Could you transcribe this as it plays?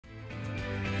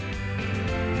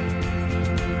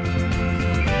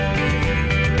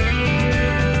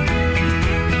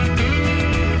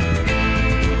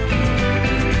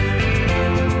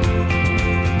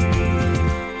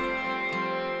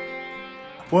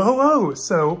Well, hello.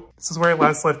 So this is where I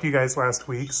last left you guys last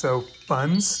week. So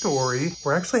fun story.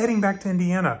 We're actually heading back to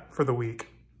Indiana for the week.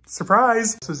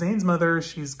 Surprise. So Zane's mother,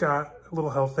 she's got a little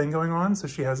health thing going on. So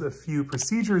she has a few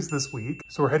procedures this week.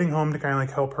 So we're heading home to kind of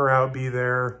like help her out, be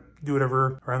there, do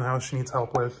whatever around the house she needs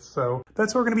help with. So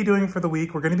that's what we're going to be doing for the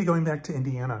week. We're going to be going back to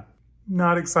Indiana.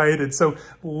 Not excited. So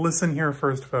listen here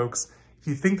first, folks. If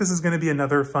you think this is going to be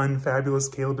another fun, fabulous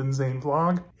Caleb and Zane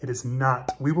vlog, it is not.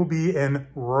 We will be in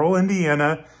rural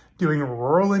Indiana doing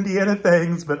rural Indiana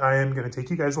things, but I am going to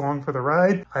take you guys along for the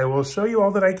ride. I will show you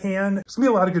all that I can. There's going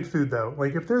to be a lot of good food though.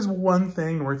 Like if there's one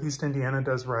thing Northeast Indiana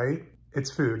does right, it's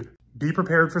food. Be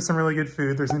prepared for some really good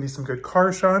food. There's going to be some good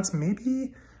car shots,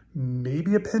 maybe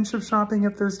a pinch of shopping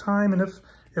if there's time. And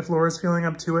if Laura's feeling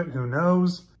up to it, who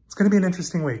knows? It's going to be an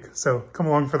interesting week, so come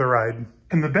along for the ride.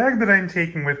 And the bag that I'm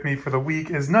taking with me for the week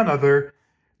is none other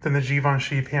than the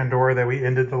Givenchy Pandora that we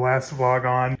ended the last vlog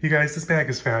on. You guys, this bag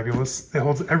is fabulous. It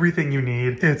holds everything you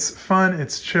need. It's fun,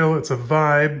 it's chill, it's a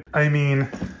vibe. I mean,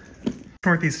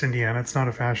 Northeast Indiana, it's not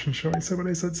a fashion show. I said what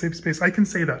I said, safe space. I can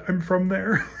say that, I'm from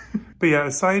there. But yeah,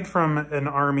 aside from an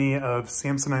army of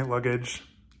Samsonite luggage,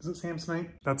 is it Samsonite?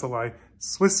 That's a lie.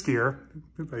 Swiss gear.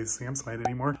 Nobody's Samsonite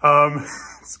anymore.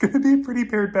 It's gonna be a pretty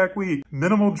pared back week.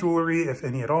 Minimal jewelry, if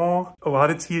any at all. A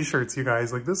lot of t-shirts, you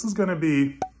guys. Like this is an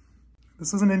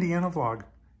Indiana vlog.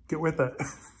 Get with it.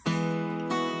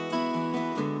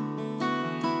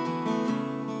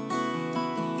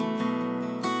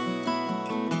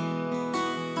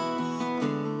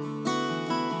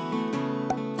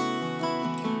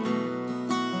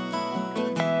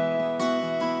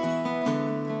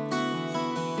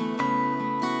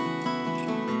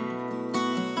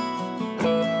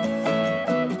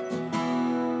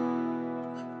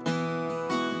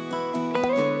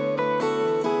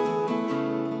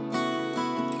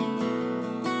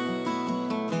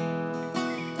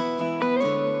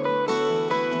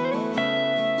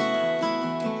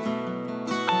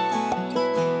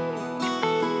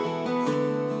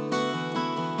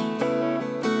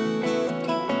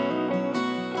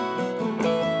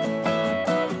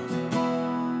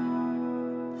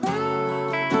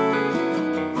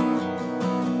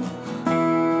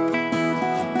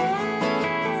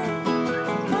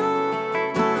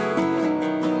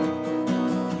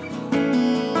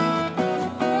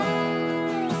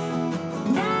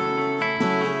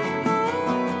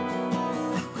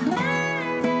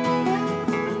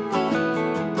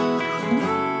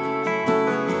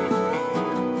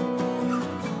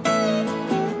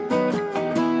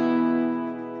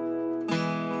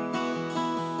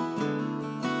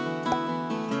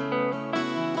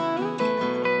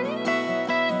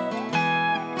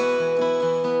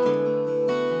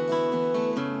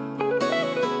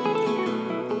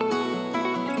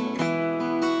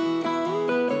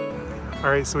 All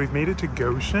right, so we've made it to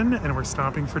Goshen and we're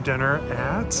stopping for dinner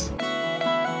at...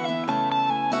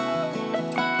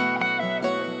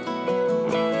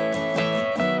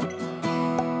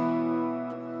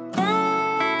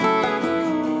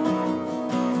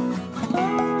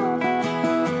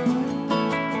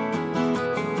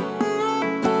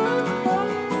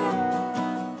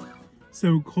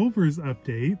 So Culver's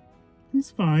update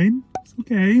is fine, it's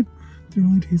okay. Didn't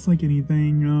really taste like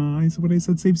anything. I said what I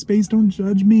said, safe space, don't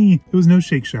judge me. It was no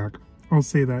Shake Shack. I'll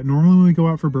say that. Normally when we go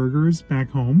out for burgers back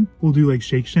home, we'll do like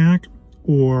Shake Shack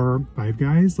or Five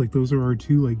Guys. Like those are our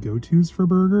two like go-tos for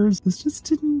burgers. This just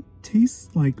didn't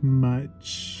taste like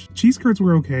much. Cheese curds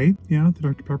were okay. Yeah, the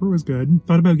Dr. Pepper was good.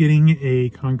 Thought about getting a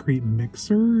concrete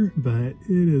mixer, but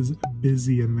it is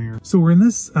busy in there. So we're in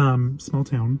this small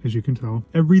town, as you can tell.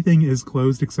 Everything is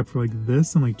closed except for like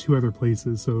this and like two other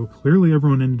places. So clearly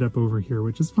everyone ended up over here,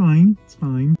 which is fine. It's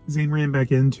fine. Zane ran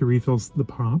back in to refill the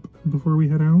pop before we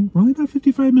head out. We're only about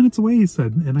 55 minutes away, he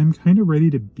said, and I'm kind of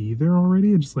ready to be there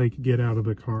already and just like get out of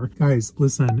the car. Guys,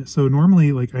 listen. So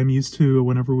normally like I'm used to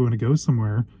whenever we want to go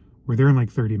somewhere, we're there in like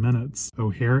 30 minutes.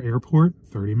 O'Hare Airport,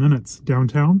 30 minutes.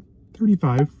 Downtown,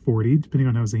 35, 40, depending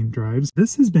on how Zane drives.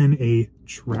 This has been a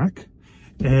trek.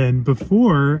 And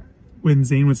before, when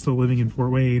Zane was still living in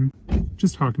Fort Wayne,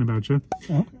 just talking about you,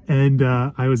 okay. And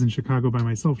I was in Chicago by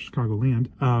myself, Chicagoland,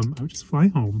 I would just fly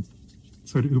home.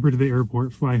 So I'd Uber to the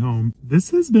airport, fly home. This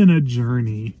has been a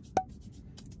journey.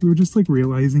 We were just like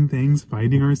realizing things,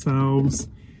 finding ourselves,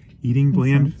 eating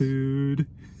bland food.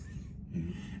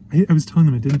 I was telling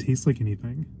them it didn't taste like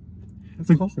anything. That's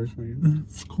like, Culver's for you.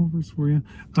 It's Culver's for you.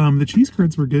 The cheese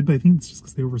curds were good, but I think it's just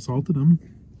because they oversalted them.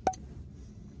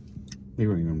 They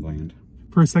weren't even bland.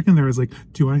 For a second there, I was like,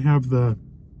 do I have the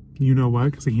you know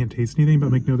what? Because I can't taste anything, but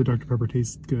I'm like, no, the Dr. Pepper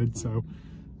tastes good, so.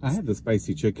 I had the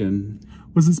spicy chicken.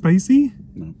 Was it spicy?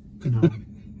 No. No.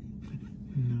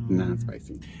 No. Not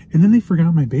spicy. And then they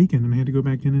forgot my bacon, and I had to go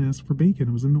back in and ask for bacon.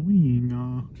 It was annoying.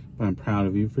 But I'm proud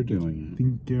of you for doing it.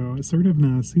 Thank you.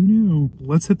 Assertiveness. Who knew?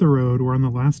 Let's hit the road. We're on the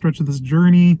last stretch of this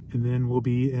journey, and then we'll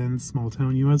be in small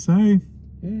town USA.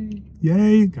 Yay.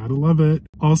 Yay. Gotta love it.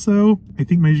 Also, I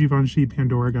think my Givenchy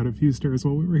Pandora got a few stars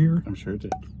while we were here. I'm sure it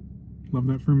did. Love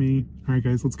that for me. All right,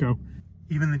 guys, let's go.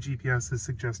 Even the GPS is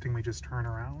suggesting we just turn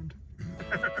around.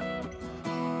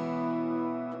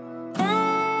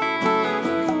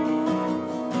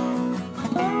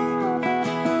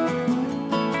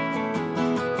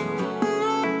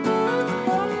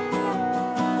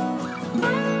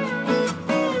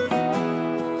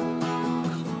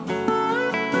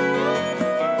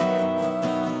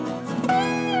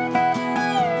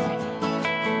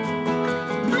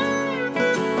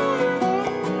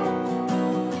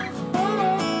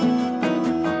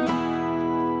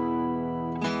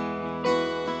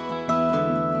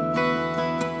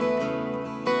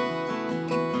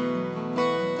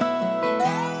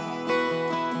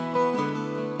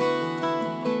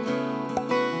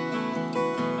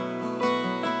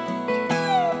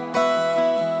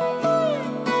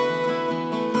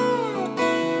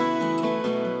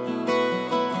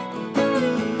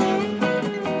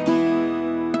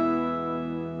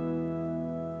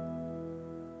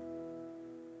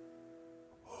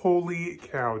 Holy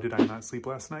cow, did I not sleep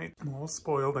last night? I'm a little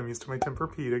spoiled. I'm used to my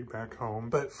Tempur-Pedic back home.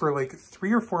 But for like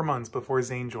 3 or 4 months before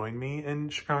Zane joined me in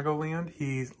Chicagoland,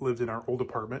 he lived in our old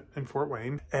apartment in Fort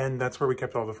Wayne. And that's where we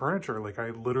kept all the furniture. Like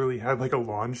I literally had like a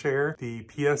lawn chair, the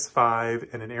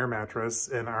PS5, and an air mattress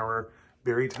in our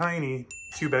very tiny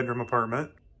 2-bedroom apartment.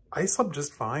 I slept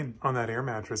just fine on that air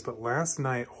mattress, but last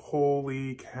night,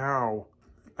 holy cow.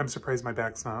 I'm surprised my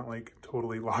back's not like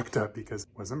totally locked up because it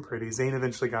wasn't pretty. Zane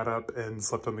eventually got up and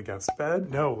slept on the guest bed.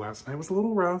 No, last night was a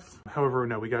little rough. However,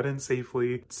 no, we got in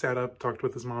safely, sat up, talked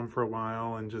with his mom for a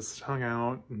while, and just hung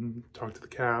out and talked to the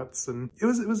cats. And it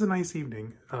was a nice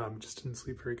evening. Just didn't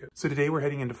sleep very good. So today we're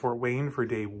heading into Fort Wayne for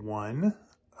day 1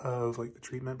 of like the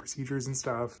treatment procedures and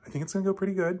stuff. I think it's gonna go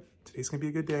pretty good. Today's gonna be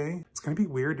a good day. It's gonna be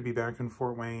weird to be back in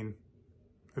Fort Wayne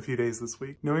a few days this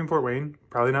week. Knowing Fort Wayne,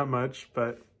 probably not much,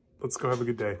 but let's go have a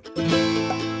good day.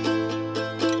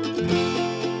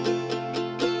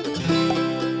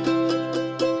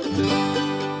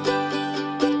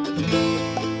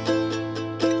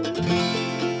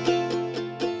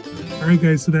 All right,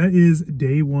 guys, so that is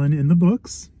day 1 in the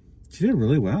books. She did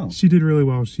really well. She did really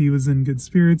well. She was in good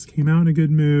spirits, came out in a good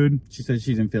mood. She said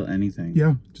she didn't feel anything.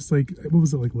 Yeah, just like, what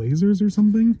was it, like lasers or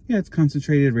something? Yeah, it's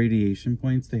concentrated radiation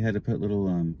points. They had to put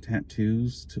little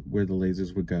tattoos to where the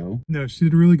lasers would go. No, she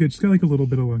did really good. She's got like a little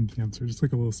bit of lung cancer, just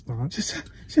like a little spot.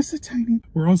 Just a tiny.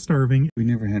 We're all starving. We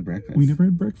never had breakfast. We never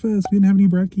had breakfast. We didn't have any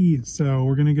brekkie. So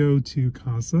we're gonna go to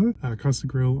Casa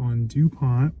Grill on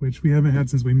DuPont, which we haven't had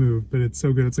since we moved, but it's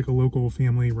so good. It's like a local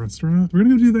family restaurant. We're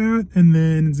gonna go do that, and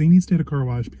then Zane needs to hit a car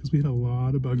wash because we had a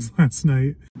lot of bugs last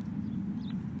night.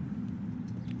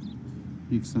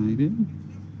 You excited?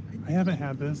 I haven't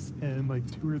had this in like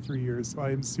 2 or 3 years, so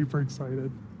I am super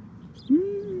excited.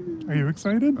 Are you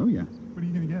excited? Oh yeah. What are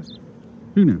you gonna get?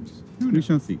 Who knows? We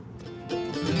shall see.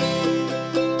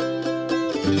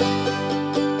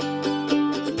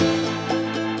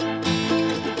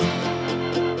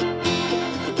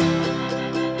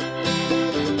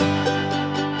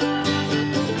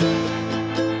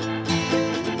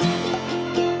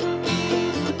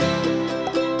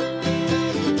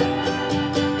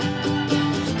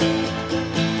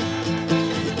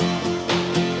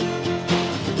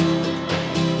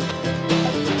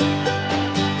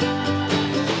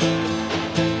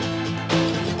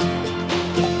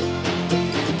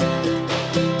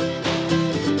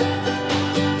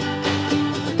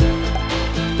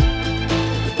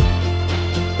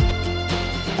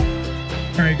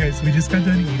 Guys, we just got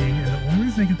done eating, and the only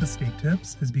reason I get the steak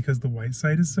tips is because the white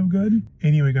side is so good.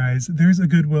 Anyway, guys, there's a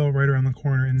Goodwill right around the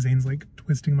corner, and Zane's like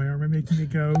twisting my arm and making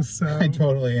it go, so... I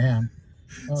totally am.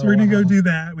 So we're gonna go do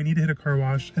that. We need to hit a car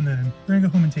wash, and then we're gonna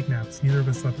go home and take naps. Neither of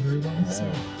us slept very well,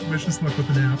 so wish us luck with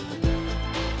the nap.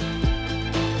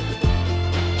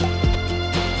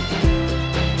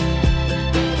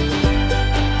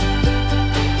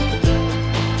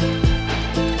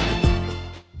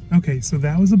 Okay, so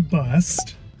that was a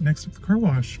bust. Next up, the car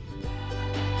wash.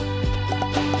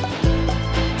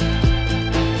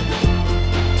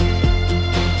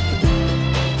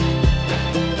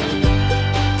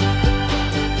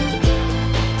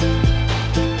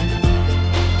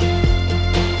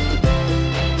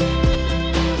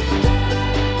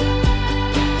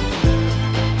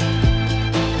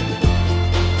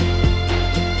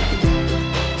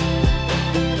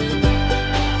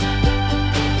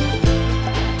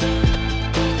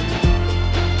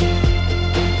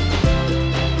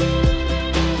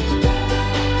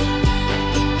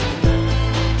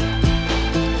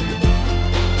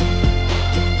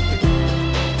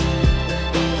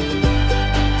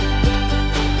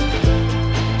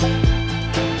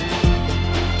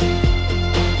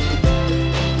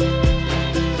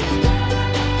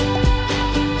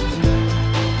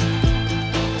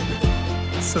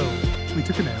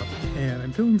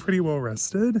 pretty well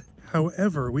rested.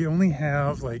 However, we only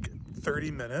have like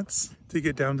 30 minutes to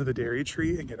get down to the dairy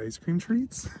tree and get ice cream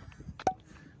treats,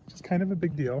 which is kind of a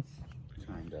big deal.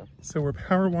 Kind of. So we're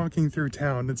power walking through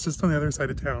town. It's just on the other side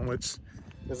of town, which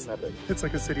isn't that big. It's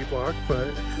like a city block,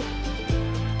 but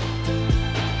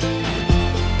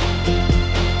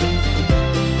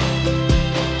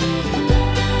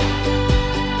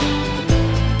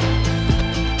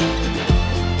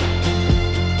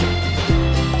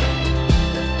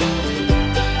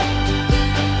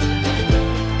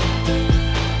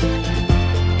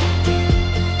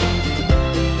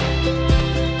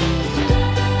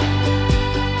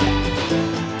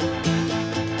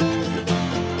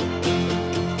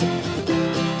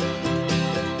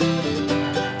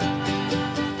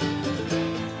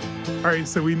Alright,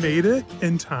 so we made it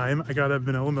in time. I got a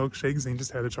vanilla milkshake. Zane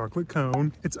just had a chocolate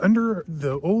cone. It's under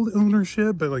the old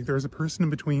ownership, but like there's a person in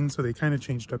between, so they kind of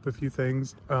changed up a few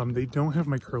things. They don't have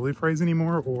my curly fries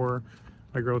anymore or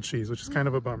my grilled cheese, which is kind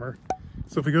of a bummer.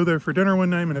 So if we go there for dinner one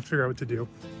night, I'm gonna figure out what to do.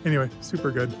 Anyway,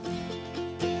 super good.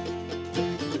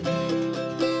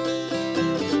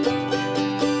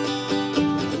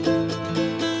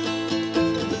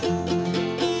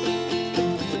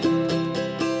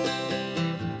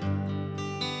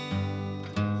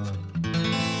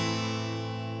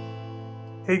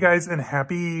 Hey guys, and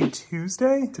happy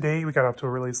Tuesday. Today we got off to a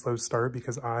really slow start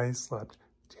because I slept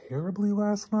terribly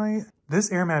last night.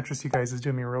 This air mattress, you guys, is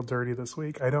doing me real dirty this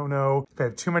week. I don't know if I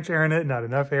have too much air in it, not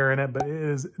enough air in it, but it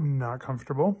is not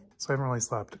comfortable. So I haven't really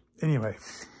slept. Anyway,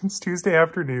 it's Tuesday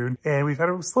afternoon and we've had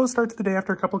a slow start to the day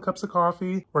after a couple of cups of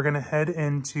coffee. We're gonna head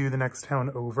into the next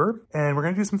town over and we're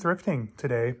gonna do some thrifting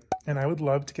today. And I would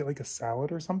love to get like a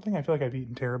salad or something. I feel like I've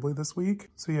eaten terribly this week.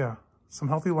 So yeah, some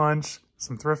healthy lunch,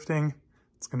 some thrifting.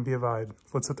 It's gonna be a vibe.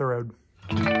 Let's hit the road.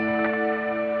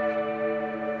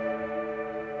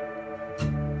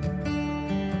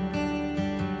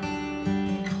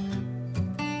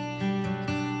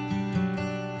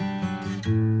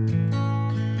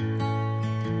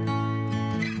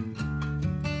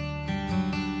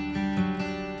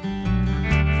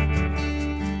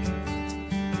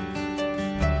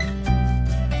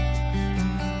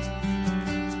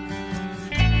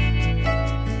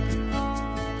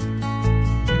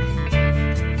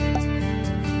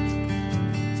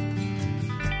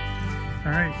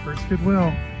 First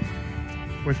Goodwill.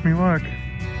 Wish me luck.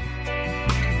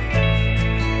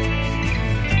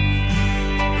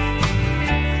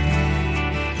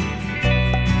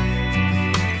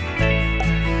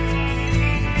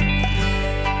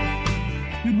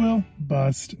 Goodwill,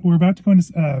 bust. We're about to go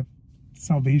into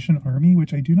Salvation Army,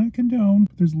 which I do not condone.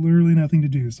 There's literally nothing to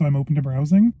do, so I'm open to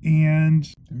browsing. And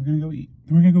then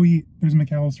we're gonna go eat. There's a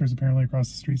McAllister's apparently across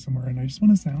the street somewhere, and I just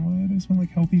want a salad. I just want like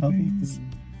healthy things.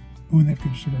 Food. Oh, and they have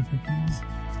good sugar cookies.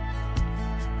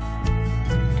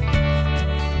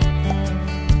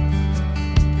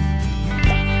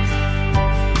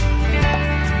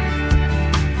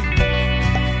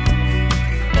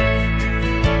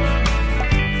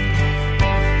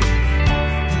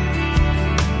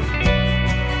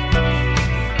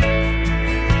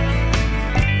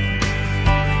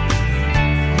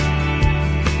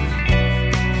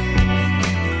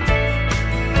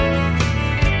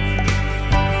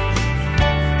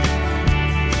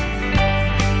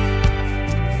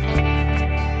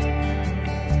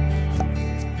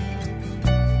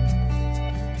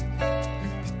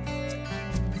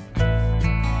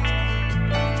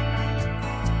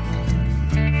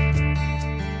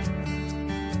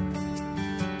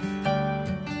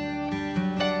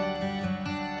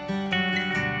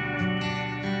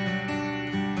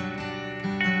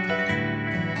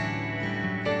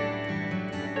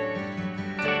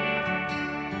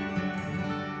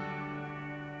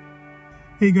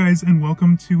 Hey guys, and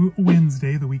welcome to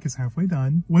Wednesday. The week is halfway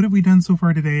done. What have we done so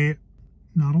far today?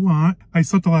 Not a lot. I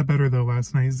slept a lot better though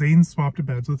last night. Zane swapped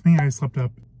beds with me. I slept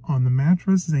up on the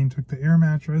mattress. Zane took the air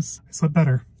mattress. I slept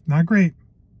better. Not great,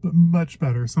 but much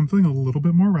better. So I'm feeling a little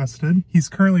bit more rested. He's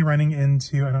currently running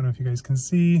into, I don't know if you guys can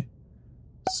see,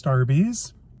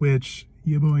 Starbies, which,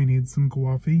 yeah boy, needs some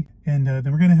coffee. And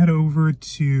then we're gonna head over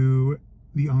to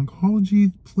the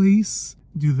oncology place,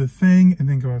 do the thing, and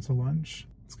then go out to lunch.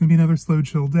 It's gonna be another slow,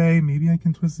 chill day. Maybe I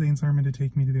can twist Zane's arm into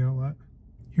take me to the outlet.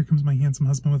 Here comes my handsome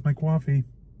husband with my coffee.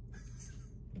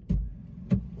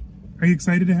 Are you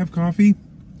excited to have coffee?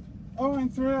 Oh, I'm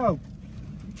thrilled.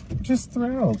 Just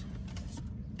thrilled.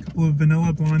 A couple of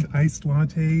vanilla blonde iced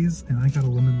lattes, and I got a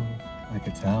lemon loaf. I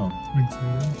could tell. I'm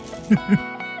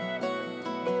excited.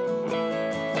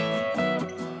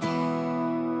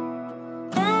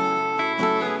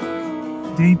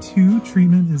 Day 2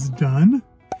 treatment is done.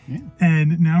 Yeah.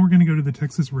 And now we're going to go to the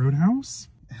Texas Roadhouse.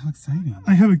 How exciting.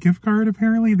 I have a gift card,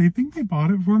 apparently. They think they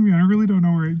bought it for me. I really don't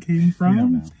know where it came from.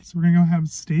 don't know. So we're going to go have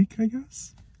steak, I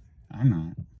guess. I'm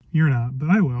not. You're not, but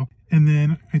I will. And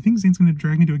then I think Zane's going to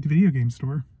drag me to a video game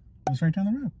store. It's right down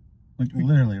the road. Like,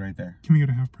 literally right there. Can we go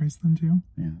to Half Price then, too?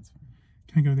 Yeah, that's fine.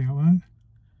 Can I go to the outlet?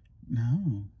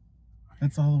 No.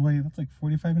 That's all the way. That's like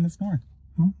 45 minutes north.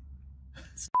 Oh.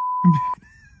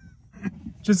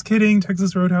 Just kidding.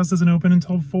 Texas Roadhouse doesn't open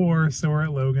until 4, so we're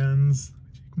at Logan's.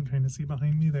 You can kind of see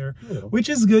behind me there. Which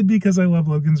is good because I love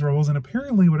Logan's rolls. And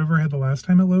apparently whatever I had the last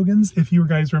time at Logan's, if you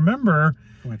guys remember...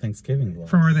 From our Thanksgiving vlog.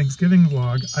 From our Thanksgiving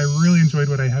vlog, I really enjoyed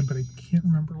what I had, but I can't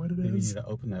remember what it is. Maybe you need to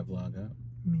open that vlog up.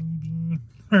 Maybe.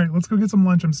 All right, let's go get some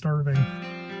lunch. I'm starving.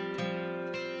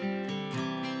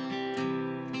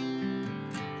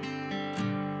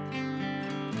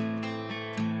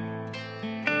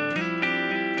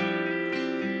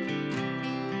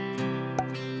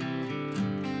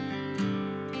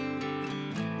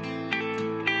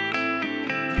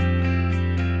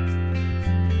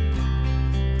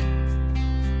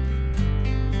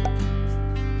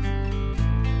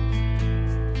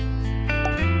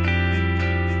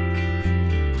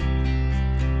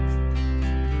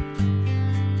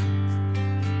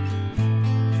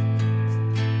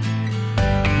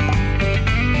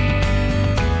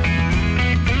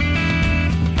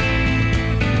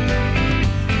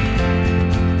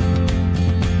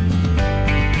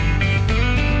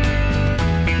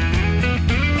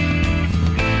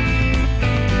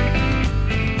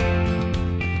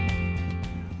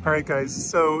 Alright guys,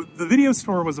 so the video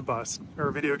store was a bust, or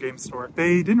a video game store.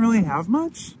 They didn't really have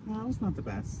much. No, it's not the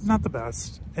best. Not the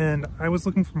best. And I was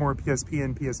looking for more PSP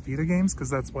and PS Vita games because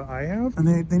that's what I have. And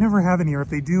they never have any, or if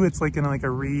they do, it's like in like a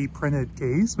reprinted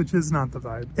case, which is not the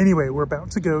vibe. Anyway, we're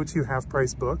about to go to Half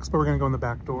Price Books, but we're gonna go in the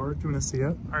back door. Do you wanna see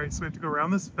it? Alright, so we have to go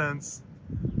around this fence,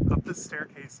 up this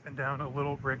staircase, and down a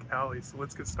little brick alley. So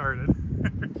let's get started.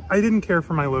 I didn't care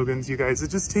for my Logan's, you guys. It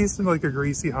just tasted like a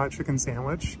greasy hot chicken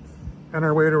sandwich. And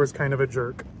our waiter was kind of a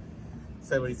jerk.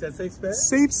 Say what he said, safe space?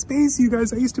 Safe space, you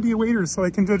guys. I used to be a waiter, so I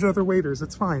can judge other waiters.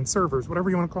 It's fine. Servers, whatever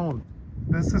you want to call them.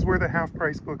 This is where the Half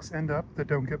Price books end up that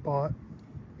don't get bought.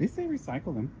 They say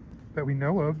recycle them. That we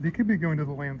know of. They could be going to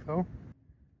the landfill.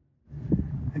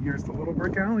 And here's the little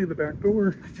brick alley, the back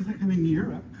door. I feel like I'm in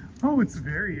Europe. Oh, it's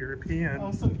very European.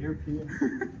 Also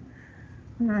European.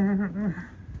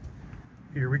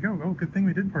 Here we go. Oh, good thing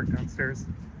we did park downstairs.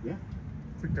 Yeah.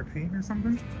 It's like they're painting or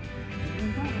something.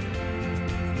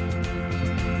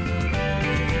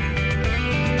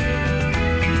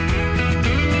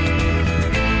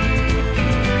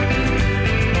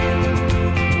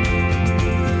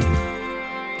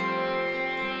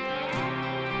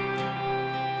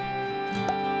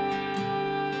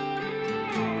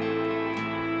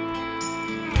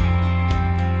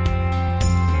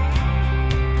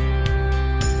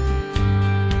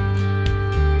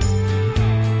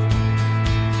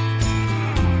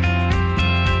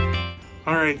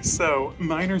 Alright, so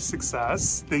minor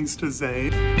success, thanks to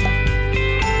Zane.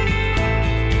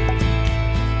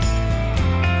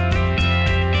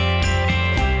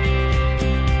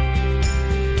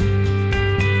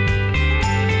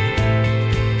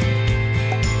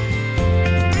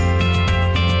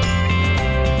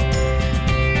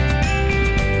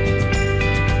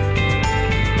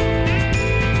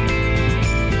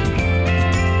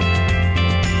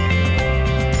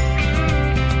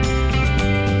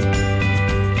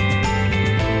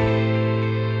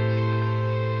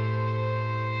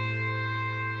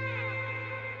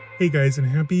 Hey guys, and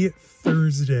happy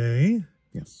Thursday.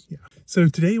 Yes. Yeah. So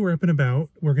today we're up and about.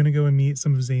 We're going to go and meet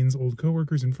some of Zane's old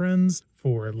coworkers and friends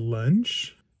for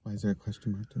lunch. Why is there a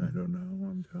question mark today? I don't know.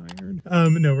 I'm tired.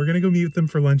 No, we're going to go meet with them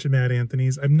for lunch at Mad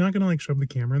Anthony's. I'm not going to like shove the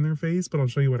camera in their face, but I'll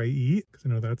show you what I eat because I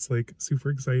know that's like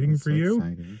super exciting for you.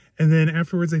 Exciting. And then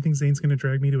afterwards, I think Zane's going to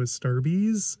drag me to a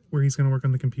Starbies where he's going to work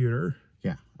on the computer.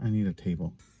 Yeah, I need a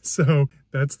table. So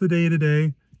that's the day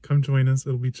today. Come join us.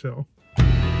 It'll be chill.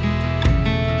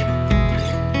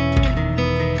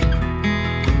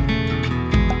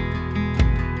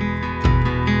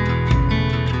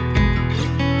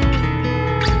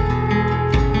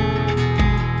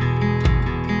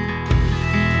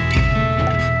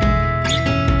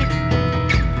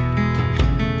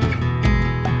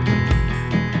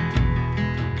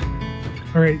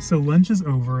 All right, so lunch is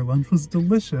over. Lunch was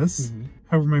delicious.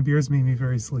 However, my beers made me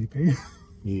very sleepy.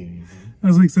 Yeah. I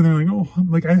was like sitting there like, oh,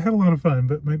 like I had a lot of fun,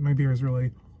 but my beers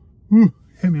really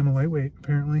hit me. I'm a lightweight,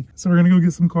 apparently. So we're going to go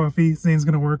get some coffee. Zane's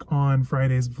going to work on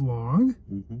Friday's vlog.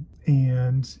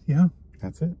 And yeah.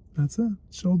 That's it. That's it.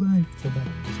 Chill day. Chill day.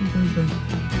 Chill Thursday.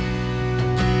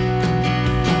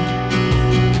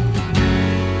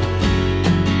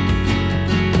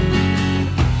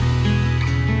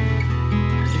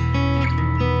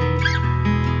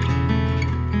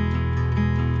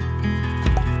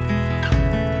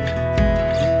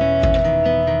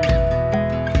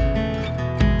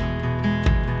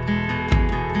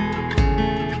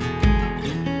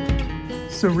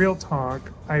 So real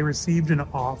talk, I received an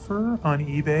offer on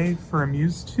eBay for a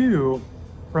Muse 2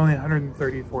 for only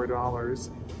 $134.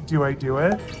 Do I do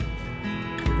it? I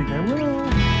think I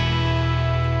will.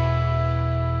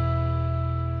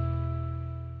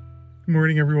 Good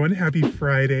morning, everyone. Happy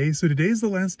Friday. So today's the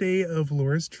last day of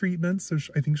Laura's treatment, so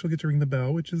I think she'll get to ring the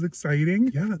bell, which is exciting.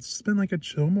 Yeah, it's just been like a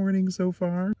chill morning so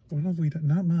far. What have we done?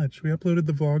 Not much. We uploaded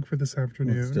the vlog for this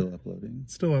afternoon. Well, it's still uploading.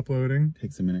 Still uploading.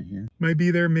 Takes a minute here. Might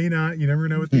be there, may not. You never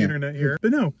know with the internet here.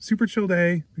 But no, super chill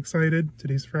day. Excited.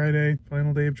 Today's Friday.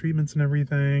 Final day of treatments and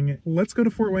everything. Let's go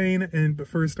to Fort Wayne, but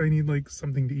first I need like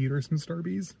something to eat or some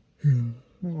Starbies. I'm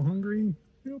a little hungry.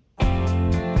 Yep.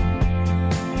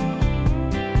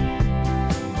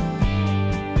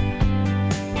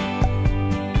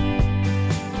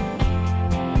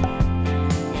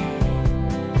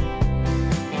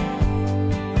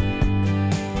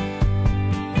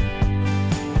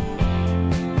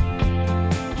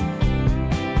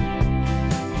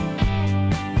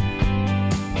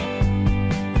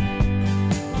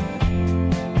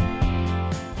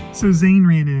 So Zane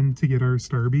ran in to get our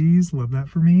Starbies. Love that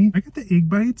for me. I got the egg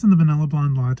bites and the vanilla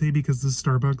blonde latte because this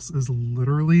Starbucks is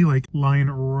literally like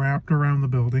line wrapped around the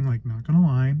building. Like, not gonna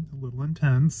lie, a little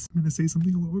intense. I'm gonna say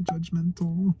something a little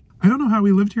judgmental. I don't know how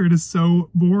we lived here. It is so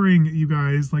boring, you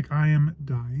guys. Like, I am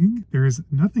dying. There is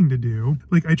nothing to do.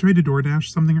 Like, I tried to DoorDash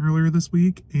something earlier this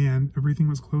week and everything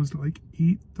was closed at like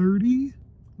 8:30.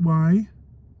 Why?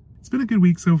 It's been a good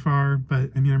week so far, but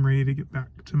I mean, I'm ready to get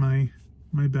back to my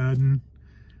bed and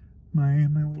my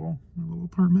little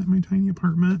apartment, my tiny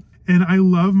apartment. And I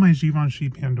love my Givenchy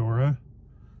Pandora.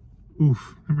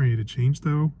 Oof, I'm ready to change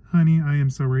though. Honey, I am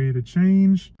so ready to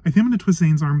change. I think I'm gonna twist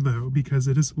Zane's arm though, because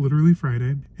it is literally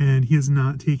Friday and he has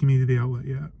not taken me to the outlet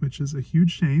yet, which is a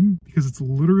huge shame because it's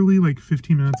literally like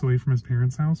 15 minutes away from his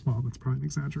parents' house. Well, that's probably an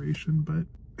exaggeration, but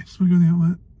I just wanna go to the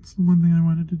outlet. It's the one thing I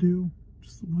wanted to do.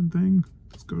 Just the one thing,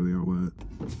 just go to the outlet.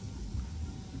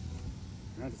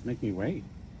 Now just make me wait.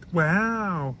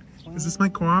 Wow. Is this my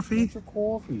coffee? It's your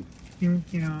coffee.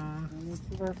 Thank you. And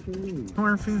it's our food.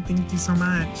 Our food, thank you so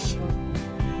much.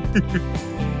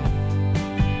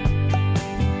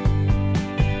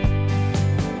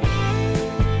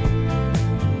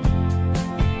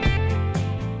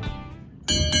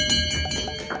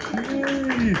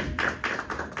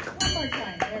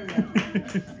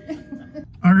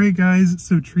 All right, guys,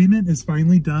 so treatment is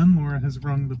finally done. Laura has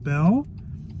rung the bell.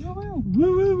 Woo,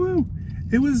 woo, woo.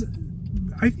 It was,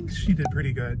 I think she did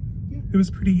pretty good. Yeah. It was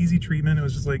pretty easy treatment. It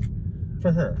was just like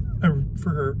For her.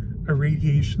 A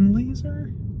radiation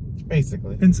laser?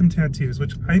 Basically. And some tattoos,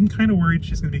 which I'm kind of worried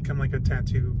she's going to become like a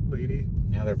tattoo lady.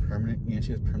 Now they're permanent. Yeah,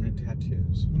 she has permanent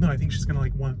tattoos. No, I think she's going to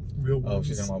like want real ones. Oh,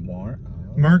 she's going to want more?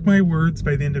 Oh. Mark my words,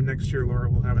 by the end of next year, Laura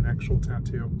will have an actual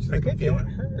tattoo. She's I like, can feel it.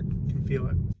 Hurt. I can feel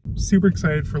it. Super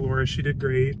excited for Laura. She did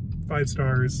great. 5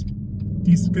 stars.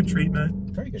 Decent, good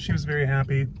treatment. Very good. She was very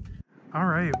happy. All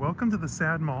right, welcome to the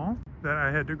sad mall that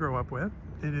I had to grow up with.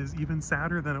 It is even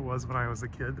sadder than it was when I was a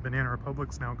kid. The Banana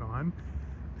Republic's now gone.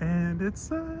 And it's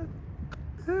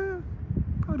probably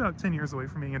about 10 years away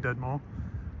from being a dead mall.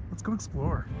 Let's go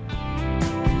explore.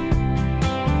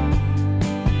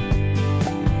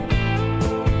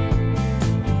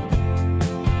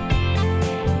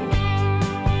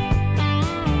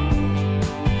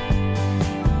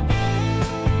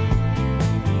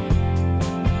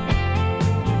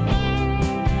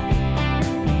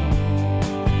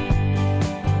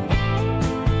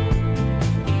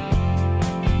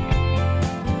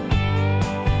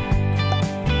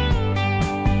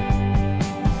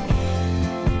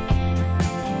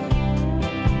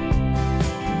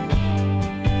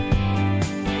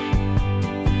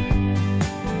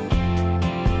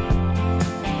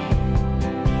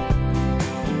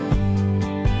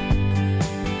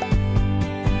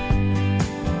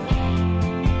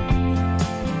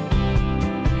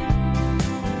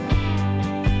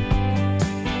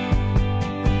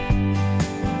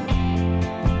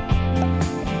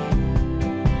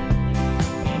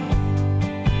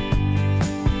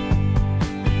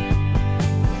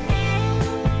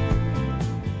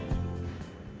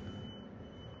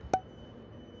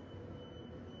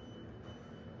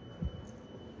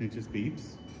 It just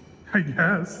beeps? I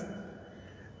guess.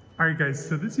 All right, guys,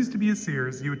 so this used to be a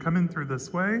Sears. You would come in through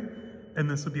this way, and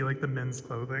this would be like the men's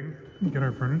clothing. You get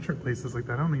our furniture places like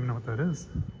that. I don't even know what that is.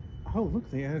 Oh, look,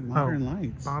 they added modern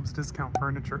lights. Bob's Discount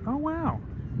Furniture. Oh, wow.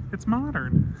 It's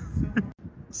modern.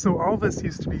 So all this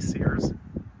used to be Sears.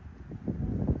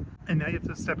 And now you have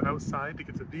to step outside to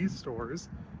get to these stores,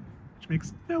 which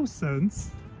makes no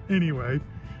sense. Anyway,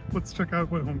 let's check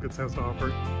out what HomeGoods has to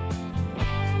offer.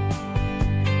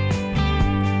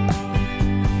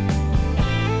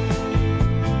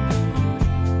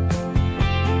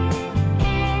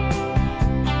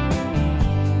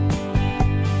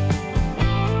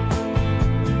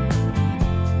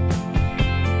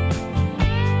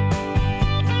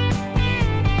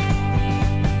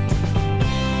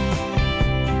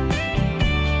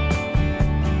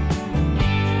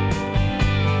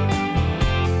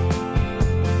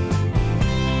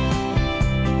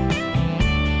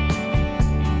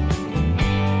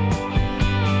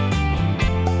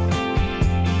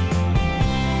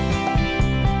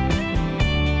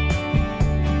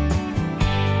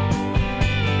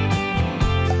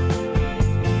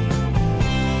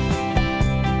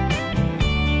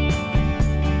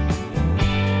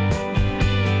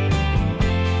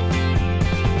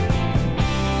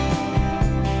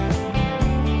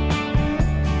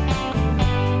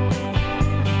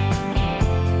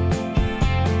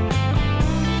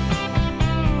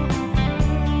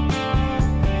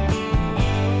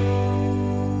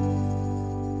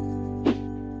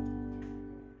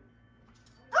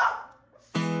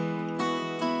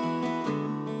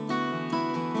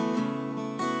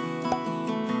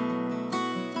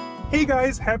 Hey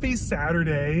guys, happy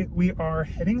Saturday. We are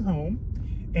heading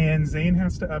home and Zane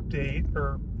has to update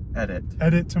or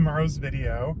edit tomorrow's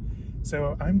video.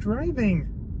 So I'm driving.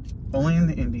 Only in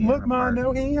the Indiana Look, Ma, part.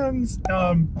 no hands.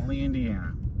 Only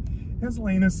Indiana. Has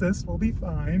lane assist, we'll be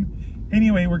fine.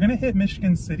 Anyway, we're gonna hit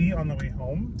Michigan City on the way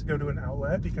home to go to an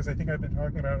outlet because I think I've been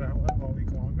talking about an outlet all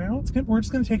week long now. We're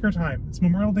just gonna take our time. It's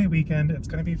Memorial Day weekend. It's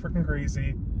gonna be freaking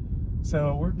crazy.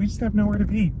 So we just have nowhere to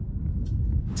be.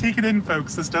 Take it in,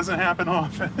 folks. This doesn't happen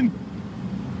often.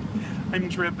 I'm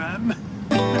driven.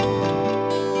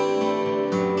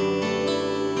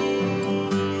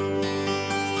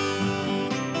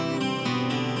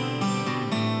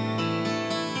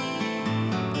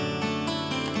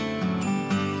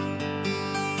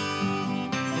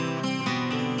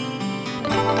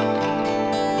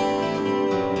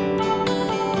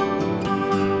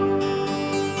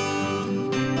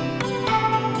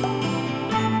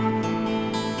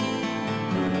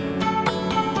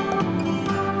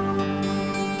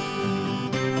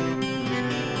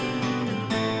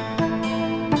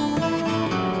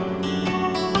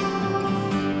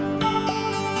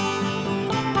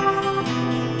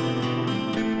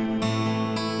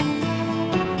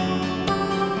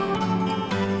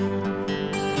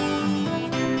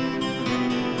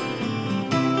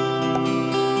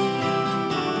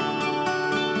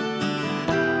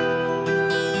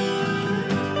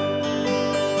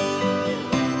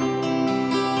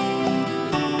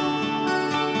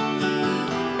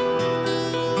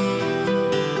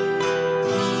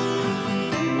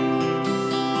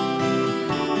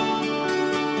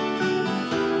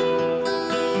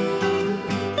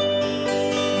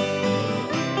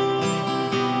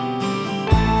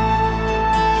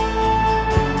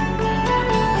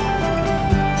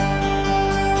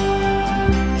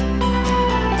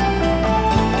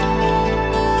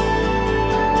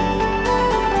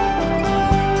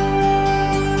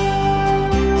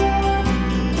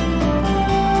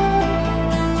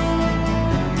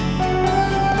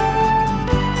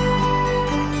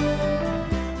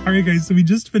 Alright guys, so we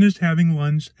just finished having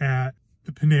lunch at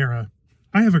the Panera.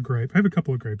 I have a gripe. I have a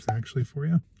couple of gripes actually for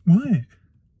you. What?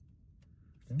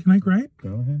 Can I gripe?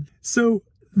 Go ahead. So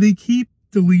they keep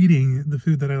deleting the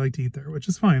food that I like to eat there, which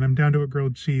is fine. I'm down to a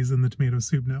grilled cheese and the tomato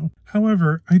soup now.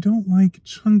 However, I don't like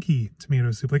chunky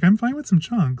tomato soup. Like, I'm fine with some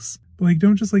chunks, but like,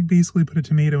 don't just like basically put a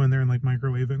tomato in there and like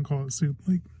microwave it and call it soup.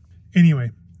 Like,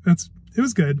 anyway, it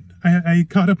was good. I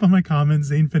caught up on my comments.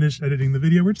 Zane finished editing the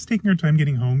video. We're just taking our time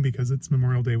getting home because it's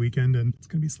Memorial Day weekend and it's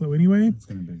gonna be slow anyway. It's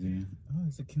gonna be busy. Oh,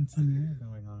 there's a quinceanera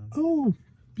going on. Oh,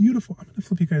 beautiful. I'm gonna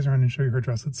flip you guys around and show you her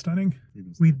dress. It's stunning.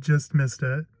 We just missed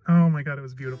it. Oh my God, it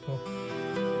was beautiful.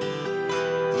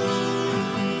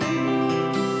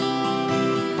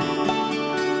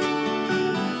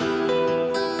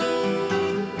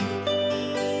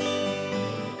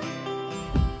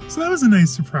 So that was a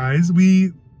nice surprise.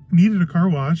 We needed a car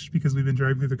wash because we've been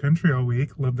driving through the country all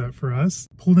week. Love that for us.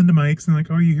 Pulled into Mike's and like,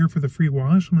 oh, are you here for the free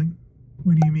wash? I'm like,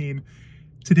 what do you mean?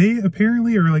 Today,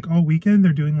 apparently, or like all weekend,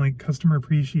 they're doing like customer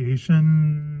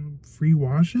appreciation free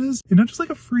washes. And not just like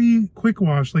a free quick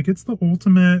wash, like it's the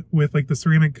ultimate with like the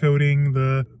ceramic coating,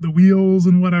 the wheels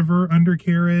and whatever,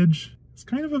 undercarriage. It's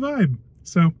kind of a vibe.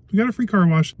 So we got a free car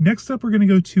wash. Next up, we're gonna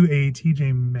go to a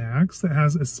TJ Maxx that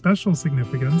has a special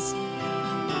significance.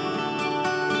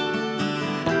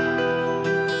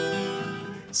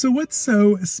 So what's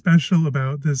so special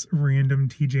about this random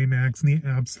TJ Maxx in the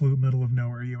absolute middle of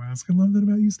nowhere, you ask? I love that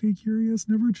about you. Stay curious,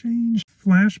 never change.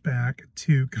 Flashback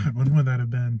to, God, when would that have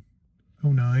been?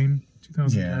 2009,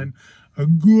 2010? Yeah. A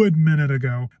good minute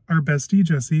ago. Our bestie,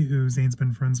 Jessie, who Zane's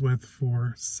been friends with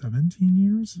for 17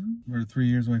 years? We're 3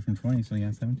 years away from 20, so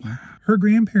yeah, 17. Her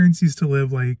grandparents used to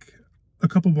live like a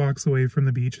couple blocks away from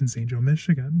the beach in St. Joe,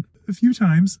 Michigan. A few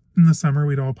times in the summer,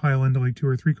 we'd all pile into like 2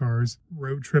 or 3 cars,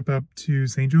 road trip up to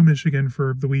St. Joe, Michigan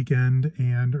for the weekend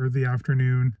or the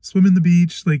afternoon, swim in the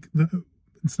beach, like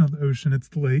it's not the ocean, it's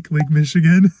the Lake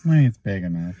Michigan. I mean, it's big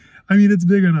enough. I mean, it's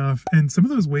big enough. And some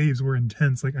of those waves were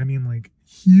intense. Like, I mean, like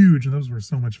huge. And those were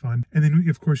so much fun. And then,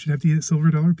 of course, you'd have to eat Silver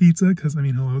Dollar pizza because, I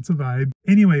mean, hello, it's a vibe.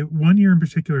 Anyway, one year in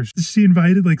particular, she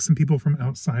invited like some people from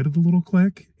outside of the little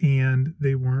clique and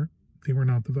they were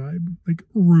not the vibe. Like,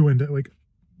 ruined it. Like,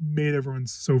 made everyone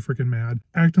so freaking mad.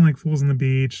 Acting like fools on the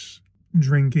beach,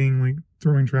 drinking, like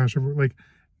throwing trash over, like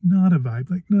not a vibe,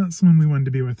 like not someone we wanted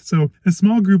to be with. So a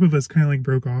small group of us kind of like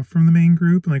broke off from the main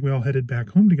group, and like we all headed back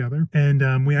home together.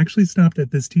 And we actually stopped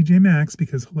at this TJ Maxx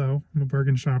because, hello, I'm a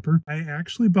bargain shopper. I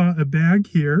actually bought a bag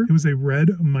here. It was a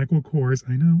red Michael Kors.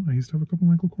 I know, I used to have a couple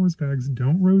Michael Kors bags.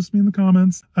 Don't roast me in the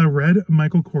comments. A red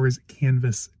Michael Kors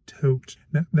canvas tote.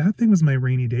 That thing was my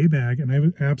rainy day bag, and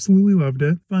I absolutely loved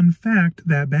it. Fun fact,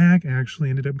 that bag actually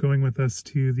ended up going with us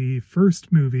to the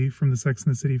first movie from the Sex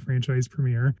and the City franchise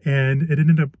premiere, and it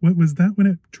ended up, what was that, when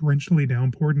it torrentially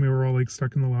downpoured and we were all like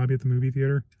stuck in the lobby at the movie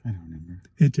theater? I don't remember.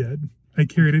 It did. I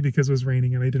carried it because it was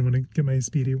raining and I didn't want to get my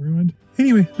Speedy ruined.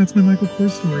 Anyway, that's my Michael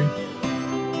Kors story.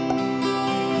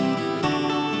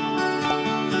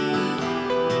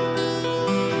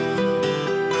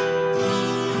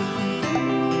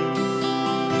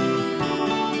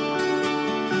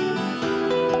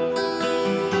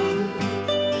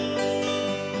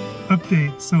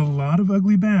 Update. So a lot of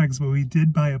ugly bags, but we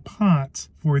did buy a pot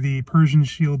for the Persian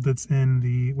shield that's in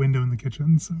the window in the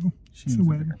kitchen. So She needs a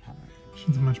bigger pot. She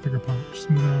needs a much bigger pot. Just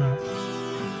moving on up.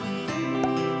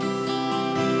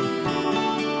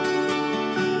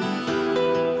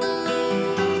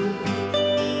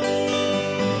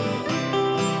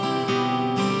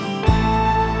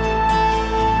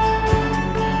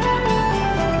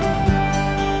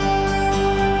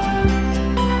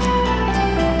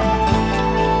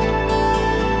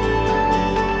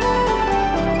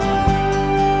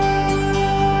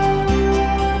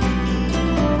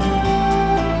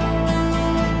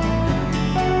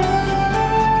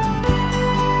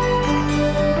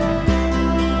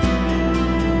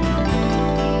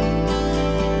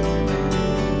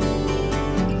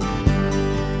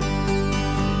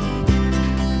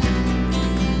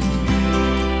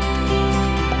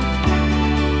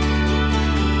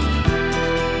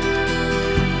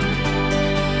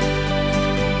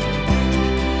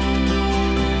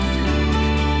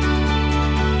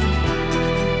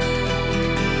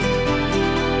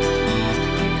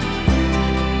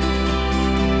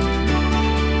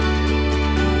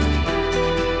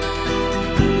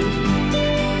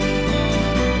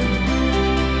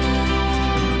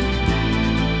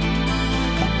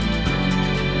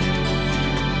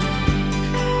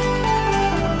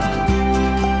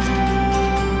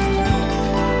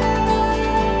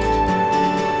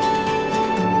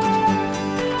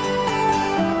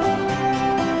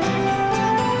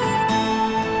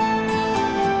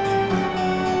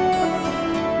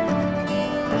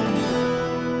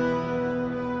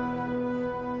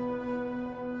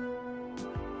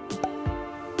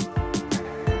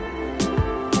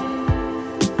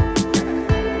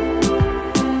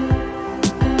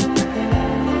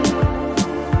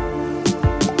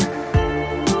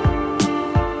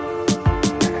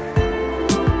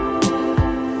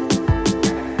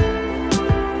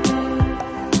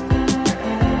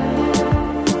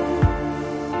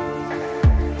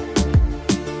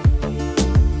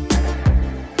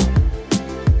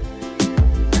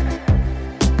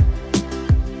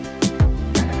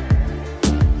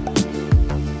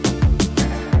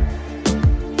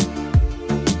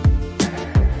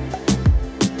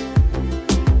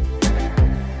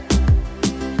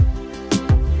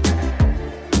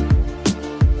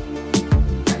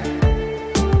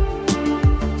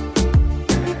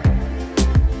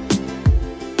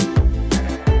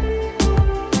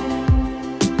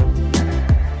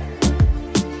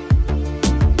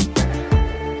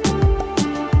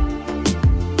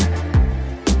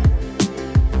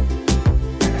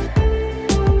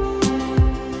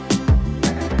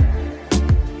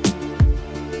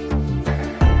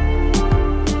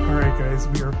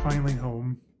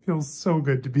 Feels so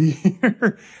good to be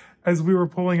here. As we were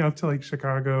pulling up to like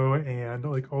Chicago and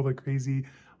like all the crazy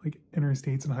like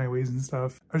interstates and highways and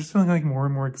stuff, I was just feeling like more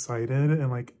and more excited and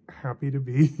like happy to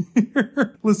be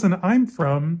here. Listen, I'm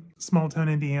from small town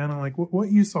Indiana. Like what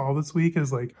you saw this week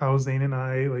is like how Zane and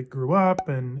I like grew up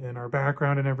and our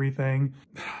background and everything.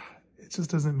 It just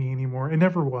doesn't mean anymore. It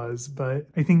never was, but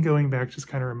I think going back just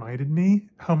kind of reminded me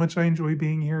how much I enjoy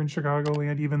being here in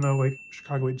Chicagoland, even though like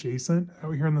Chicago adjacent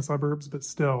out here in the suburbs, but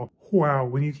still, wow,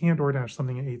 when you can't DoorDash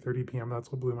something at 8:30 p.m., that's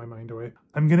what blew my mind away.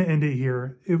 I'm going to end it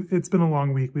here. It's been a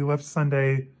long week. We left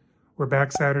Sunday. We're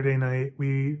back Saturday night.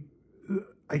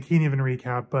 I can't even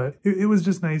recap, but it was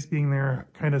just nice being there,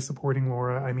 kind of supporting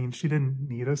Laura. I mean, she didn't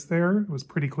need us there. It was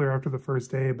pretty clear after the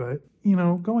first day, but, you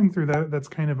know, going through that's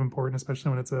kind of important, especially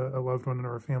when it's a loved one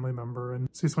or a family member. And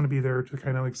so you just want to be there to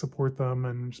kind of like support them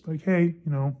and just be like, hey,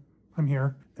 you know, I'm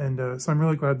here. And so I'm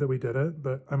really glad that we did it,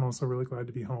 but I'm also really glad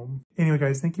to be home. Anyway,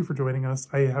 guys, thank you for joining us.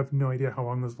 I have no idea how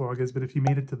long this vlog is, but if you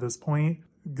made it to this point,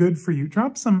 good for you.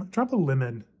 Drop a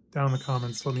lemon down in the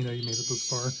comments. Let me know you made it this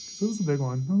far, because it was a big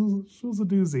one. It was a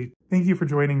doozy. Thank you for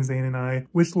joining Zane and I.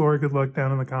 Wish Laura good luck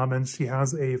down in the comments. She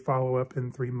has a follow-up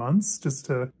in 3 months just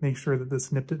to make sure that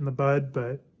this nipped it in the bud,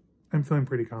 but I'm feeling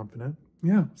pretty confident.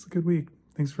 Yeah, it's a good week.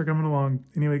 Thanks for coming along.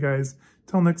 Anyway, guys,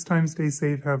 till next time, stay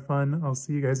safe, have fun. I'll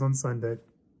see you guys on Sunday.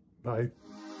 Bye.